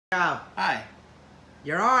Go. Hi.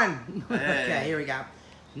 You're on. Hey. Okay, here we go.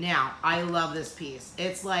 Now, I love this piece.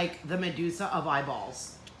 It's like the Medusa of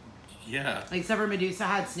eyeballs. Yeah. Except for Medusa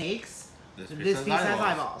had snakes. This Piece has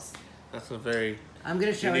eyeballs. That's a very I'm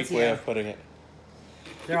going to show it unique to way you. of putting it.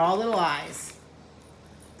 They're all little eyes.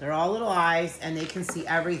 They're all little eyes, and they can see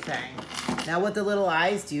everything. Now, what the little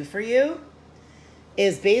eyes do for you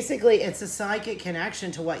is basically it's a psychic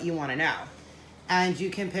connection to what you want to know. And you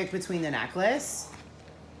can pick between the necklace,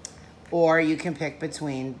 or you can pick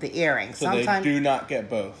between the earrings. So they do not get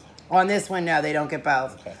both. On this one, no, they don't get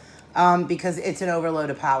both. Okay. Because it's an overload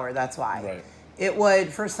of power. That's why. Right. It would,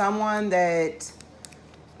 for someone that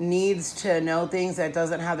needs to know things that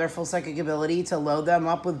doesn't have their full psychic ability, to load them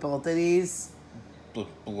up with both of these.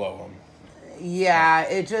 Blow them. Yeah,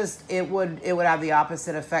 it would have the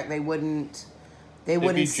opposite effect. They wouldn't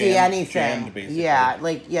see anything.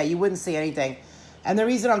 Jammed, you wouldn't see anything. And the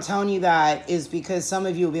reason I'm telling you that is because some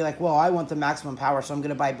of you will be like, well, I want the maximum power, so I'm going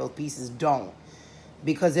to buy both pieces. Don't.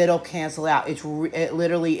 Because it'll cancel out. It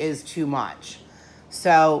literally is too much.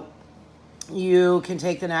 So you can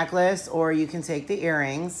take the necklace or you can take the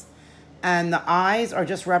earrings. And the eyes are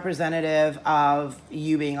just representative of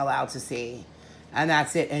you being allowed to see. And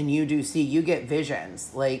that's it. And you do see. You get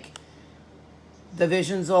visions. Like, the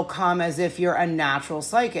visions will come as if you're a natural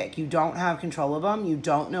psychic. You don't have control of them. You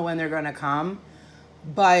don't know when they're going to come.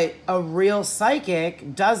 But a real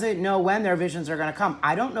psychic doesn't know when their visions are going to come.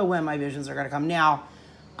 I don't know when my visions are going to come. Now,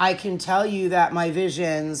 I can tell you that my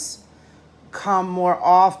visions come more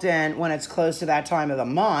often when it's close to that time of the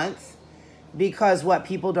month, because what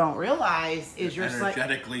people don't realize is you're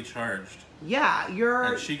energetically charged. Yeah,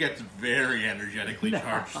 and she gets very energetically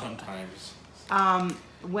charged sometimes.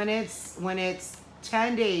 When it's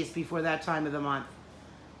 10 days before that time of the month,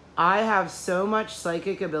 I have so much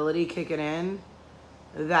psychic ability kicking in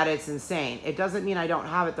that it's insane. It doesn't mean I don't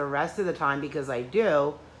have it the rest of the time, because I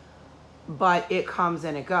do, but it comes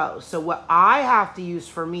and it goes. So what I have to use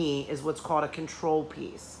for me is what's called a control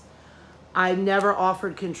piece. I've never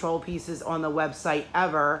offered control pieces on the website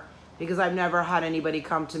ever, because I've never had anybody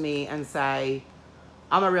come to me and say,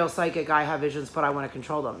 I'm a real psychic, I have visions, but I want to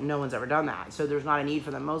control them. No one's ever done that. So there's not a need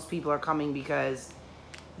for them. Most people are coming because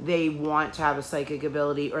they want to have a psychic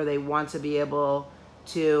ability, or they want to be able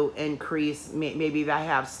to increase, maybe they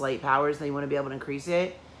have slight powers, they want to be able to increase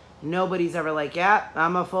it. Nobody's ever like, yeah,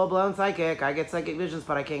 I'm a full-blown psychic, I get psychic visions,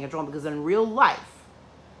 but I can't control them. Because in real life,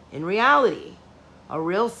 in reality, a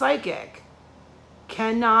real psychic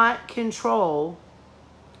cannot control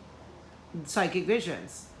psychic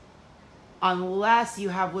visions unless you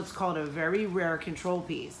have what's called a very rare control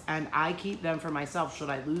piece. And I keep them for myself. Should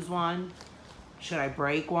I lose one? Should I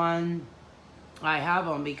break one? I have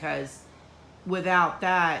them, because without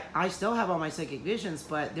that, I still have all my psychic visions,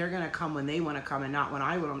 but they're going to come when they want to come and not when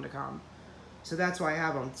I want them to come. So that's why I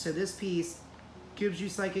have them. So this piece gives you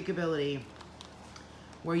psychic ability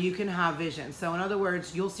where you can have vision. So in other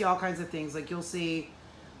words, you'll see all kinds of things. Like, you'll see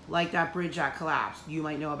like that bridge that collapsed. You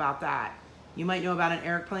might know about that. You might know about an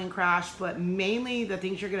airplane crash, but mainly the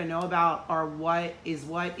things you're going to know about are what is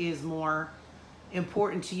more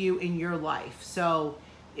important to you in your life. So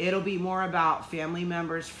it'll be more about family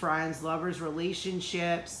members, friends, lovers,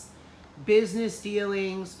 relationships, business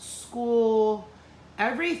dealings, school,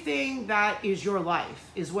 everything that is your life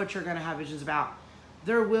is what you're going to have visions about.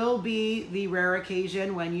 There will be the rare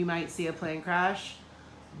occasion when you might see a plane crash,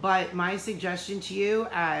 but my suggestion to you,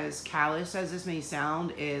 as callous as this may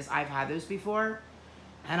sound, is I've had those before,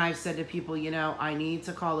 and I've said to people, I need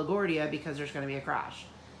to call LaGuardia because there's going to be a crash.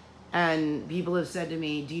 And people have said to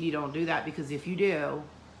me, Dee Dee, don't do that, because if you do,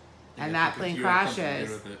 and that plane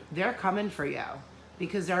crashes, they're coming for you,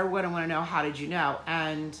 because they're going to want to know, how did you know?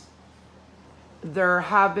 And there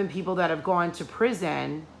have been people that have gone to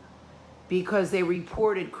prison because they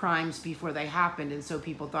reported crimes before they happened, and so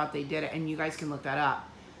people thought they did it, and you guys can look that up.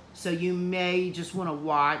 So you may just want to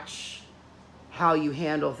watch how you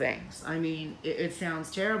handle things. I mean, it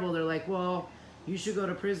sounds terrible. They're like, well, you should go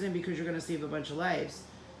to prison because you're going to save a bunch of lives.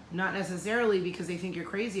 Not necessarily, because they think you're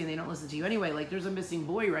crazy and they don't listen to you anyway. Like, there's a missing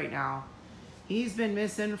boy right now. He's been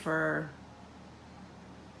missing for,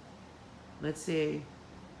 let's see,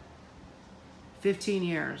 15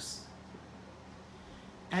 years.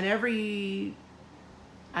 And every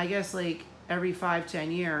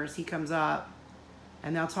 5-10 years, he comes up,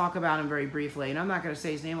 and they'll talk about him very briefly. And I'm not going to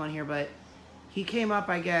say his name on here, but he came up,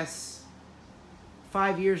 5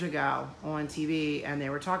 years ago on TV, and they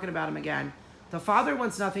were talking about him again. The father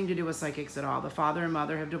wants nothing to do with psychics at all. The father and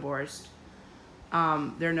mother have divorced.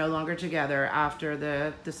 They're no longer together after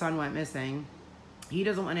the son went missing. He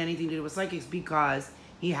doesn't want anything to do with psychics because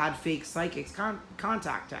he had fake psychics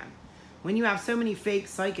contact him. When you have so many fake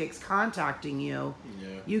psychics contacting you,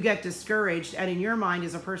 you get discouraged. And in your mind,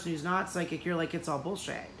 as a person who's not psychic, you're like, it's all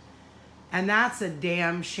bullshit. And that's a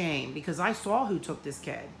damn shame, because I saw who took this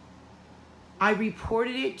kid. I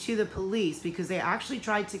reported it to the police because they actually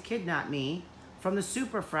tried to kidnap me from the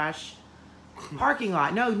Super Fresh parking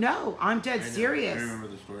lot. No, I'm dead serious. I remember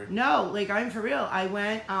the story. No, like, I'm for real. I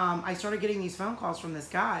went, I started getting these phone calls from this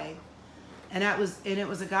guy, and it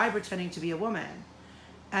was a guy pretending to be a woman.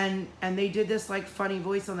 And they did this like funny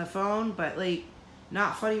voice on the phone, but like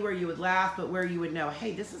not funny where you would laugh, but where you would know,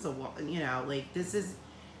 hey, this is a woman, you know, like this is,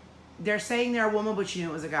 they're saying they're a woman, but you knew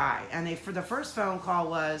it was a guy. And for the first phone call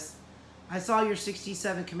was, I saw your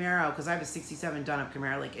 67 Camaro, because I have a 67 done-up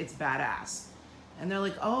Camaro, like it's badass. And they're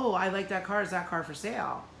like, oh, I like that car. Is that car for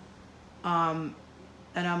sale? And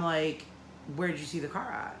I'm like, where did you see the car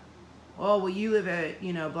at? Oh, well, you live at,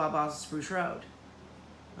 you know, blah, blah, Spruce Road.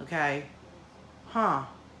 Okay. Huh.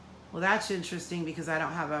 Well, that's interesting because I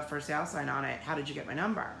don't have a for sale sign on it. How did you get my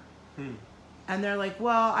number? And they're like,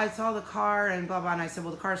 well, I saw the car and blah, blah. And I said,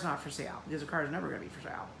 well, the car's not for sale because the car's never going to be for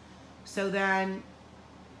sale. So then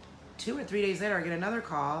 2 or 3 days later, I get another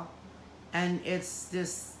call, and it's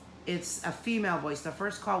a female voice. The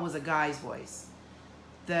first call was a guy's voice.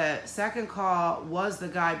 The second call was the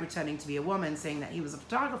guy pretending to be a woman, saying that he was a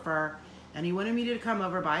photographer and he wanted me to come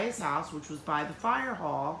over by his house, which was by the fire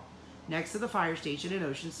hall next to the fire station in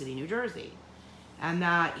Ocean City, New Jersey. And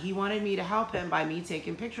that he wanted me to help him by me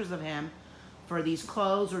taking pictures of him for these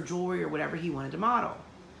clothes or jewelry or whatever he wanted to model.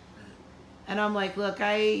 And I'm like, look,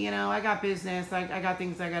 I got business. I got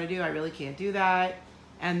things I got to do. I really can't do that.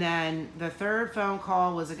 And then the third phone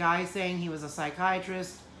call was a guy saying he was a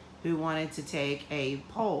psychiatrist who wanted to take a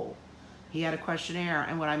poll. He had a questionnaire,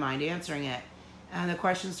 and would I mind answering it? And the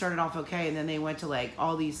questions started off okay, and then they went to like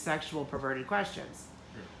all these sexual perverted questions.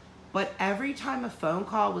 But every time a phone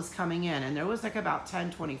call was coming in, and there was like about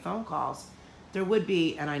 10, 20 phone calls, there would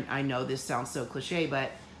be, and I know this sounds so cliche,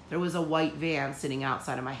 but there was a white van sitting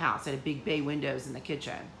outside of my house. It had big bay windows in the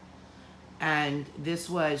kitchen. And this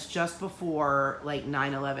was just before like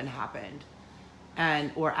 9/11 happened.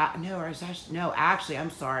 And, actually, I'm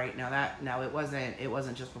sorry. No, it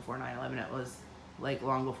wasn't just before 9/11. It was like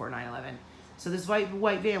long before 9/11. So this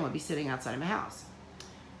white van would be sitting outside of my house.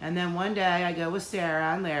 And then one day I go with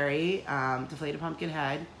Sarah and Larry, Deflated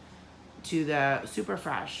Pumpkinhead, to the Super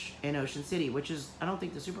Fresh in Ocean City, which is, I don't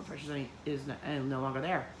think the Super Fresh is no longer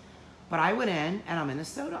there. But I went in and I'm in the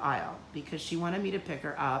soda aisle because she wanted me to pick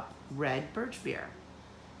her up red birch beer.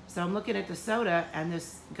 So I'm looking at the soda, and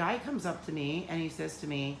this guy comes up to me and he says to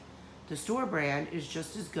me, the store brand is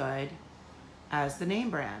just as good as the name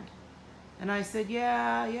brand. And I said,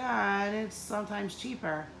 yeah, and it's sometimes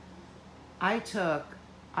cheaper.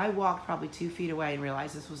 I walked probably 2 feet away and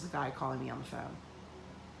realized this was the guy calling me on the phone.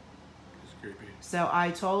 It's creepy. So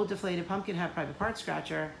I told Deflated Pumpkinhead Private Part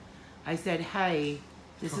Scratcher, I said, hey,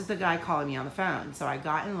 this is the guy calling me on the phone. So I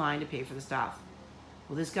got in line to pay for the stuff.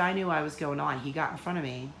 Well, this guy knew I was going on. He got in front of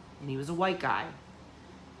me, and he was a white guy.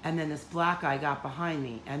 And then this black guy got behind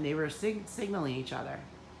me, and they were signaling each other.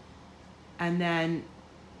 And then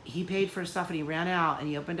he paid for his stuff, and he ran out, and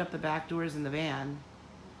he opened up the back doors in the van.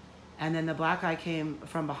 And then the black guy came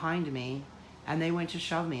from behind me, and they went to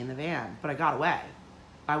shove me in the van. But I got away.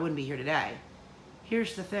 I wouldn't be here today.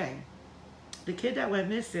 Here's the thing. The kid that went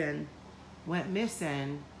missing when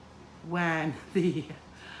the...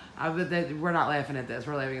 we're not laughing at this.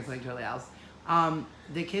 We're laughing at something totally else.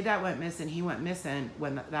 The kid that went missing, he went missing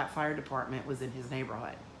when that fire department was in his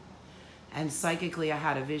neighborhood. And psychically, I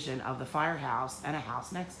had a vision of the firehouse and a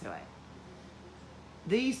house next to it.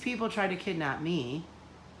 These people tried to kidnap me.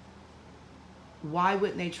 Why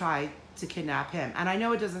wouldn't they try to kidnap him? And I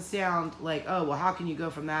know it doesn't sound like, oh, well, how can you go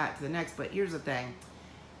from that to the next? But here's the thing.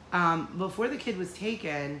 Before the kid was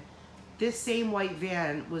taken, this same white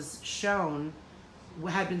van was shown,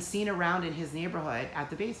 had been seen around in his neighborhood at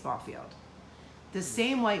the baseball field. The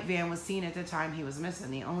same white van was seen at the time he was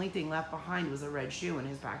missing. The only thing left behind was a red shoe in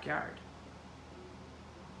his backyard.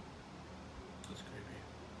 That's creepy.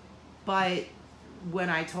 But when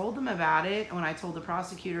I told them about it, when I told the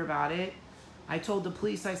prosecutor about it, I told the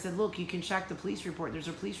police, I said, look, you can check the police report. There's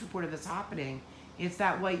a police report of this happening. It's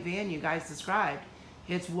that white van you guys described.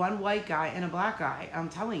 It's one white guy and a black guy. I'm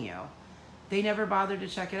telling you. They never bothered to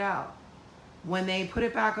check it out. When they put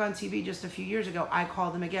it back on TV just a few years ago, I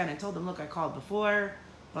called them again and told them, look, I called before,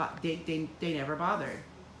 but they never bothered.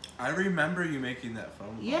 I remember you making that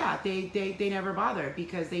phone call. Yeah, they never bothered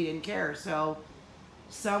because they didn't care. So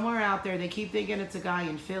somewhere out there, they keep thinking it's a guy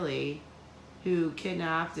in Philly who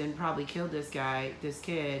kidnapped and probably killed this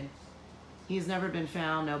kid, He's never been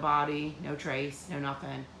found, no body, no trace, no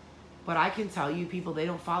nothing. But I can tell you, people, they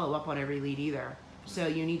don't follow up on every lead either. So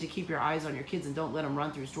you need to keep your eyes on your kids and don't let them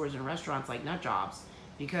run through stores and restaurants like nut jobs.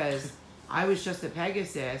 Because I was just at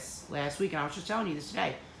Pegasus last week, and I was just telling you this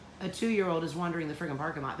today. A 2-year-old is wandering the friggin'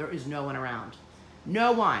 parking lot. There is no one around.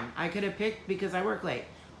 No one. I could have picked, because I work late,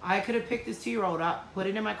 I could have picked this 2-year-old up, put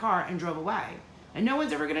it in my car, and drove away. And no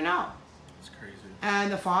one's ever going to know. It's crazy.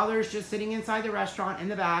 And the father's just sitting inside the restaurant in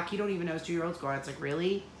the back. He don't even know his 2-year-old's gone. It's like,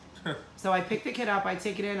 really? So I picked the kid up. I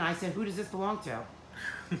take it in. And I said, who does this belong to?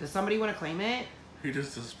 Does somebody want to claim it? Who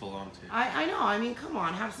does this belong to? I know. I mean, come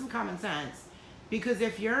on. Have some common sense. Because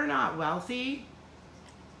if you're not wealthy,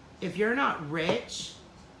 if you're not rich,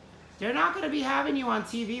 they're not going to be having you on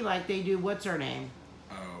TV like they do. What's her name?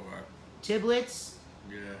 Oh, Tiblitz?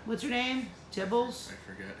 yeah. What's her name? Tibbles? I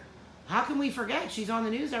forget. How can we forget? She's on the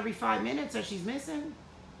news every 5 minutes that she's missing.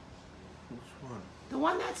 Which one? The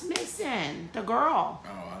one that's missing. The girl. Oh,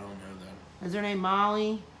 I don't know that. Is her name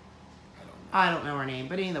Molly? I don't know. I don't know her name.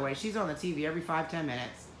 But either way, she's on the TV every 5-10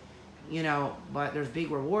 minutes. You know, but there's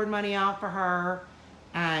big reward money out for her.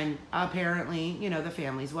 And apparently, you know, the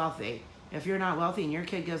family's wealthy. If you're not wealthy and your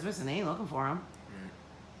kid goes missing, they ain't looking for him. Right.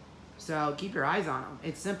 So keep your eyes on them.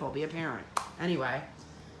 It's simple. Be a parent. Anyway,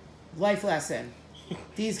 life lesson.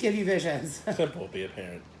 These give you visions. Simple, be a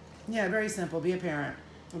parent. Yeah, very simple. Be a parent.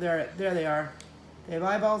 There they are. They have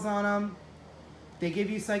eyeballs on them. They give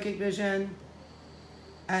you psychic vision.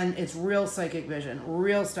 And it's real psychic vision.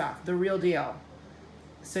 Real stuff. The real deal.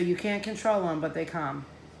 So you can't control them, but they come.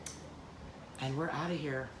 And we're out of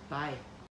here. Bye.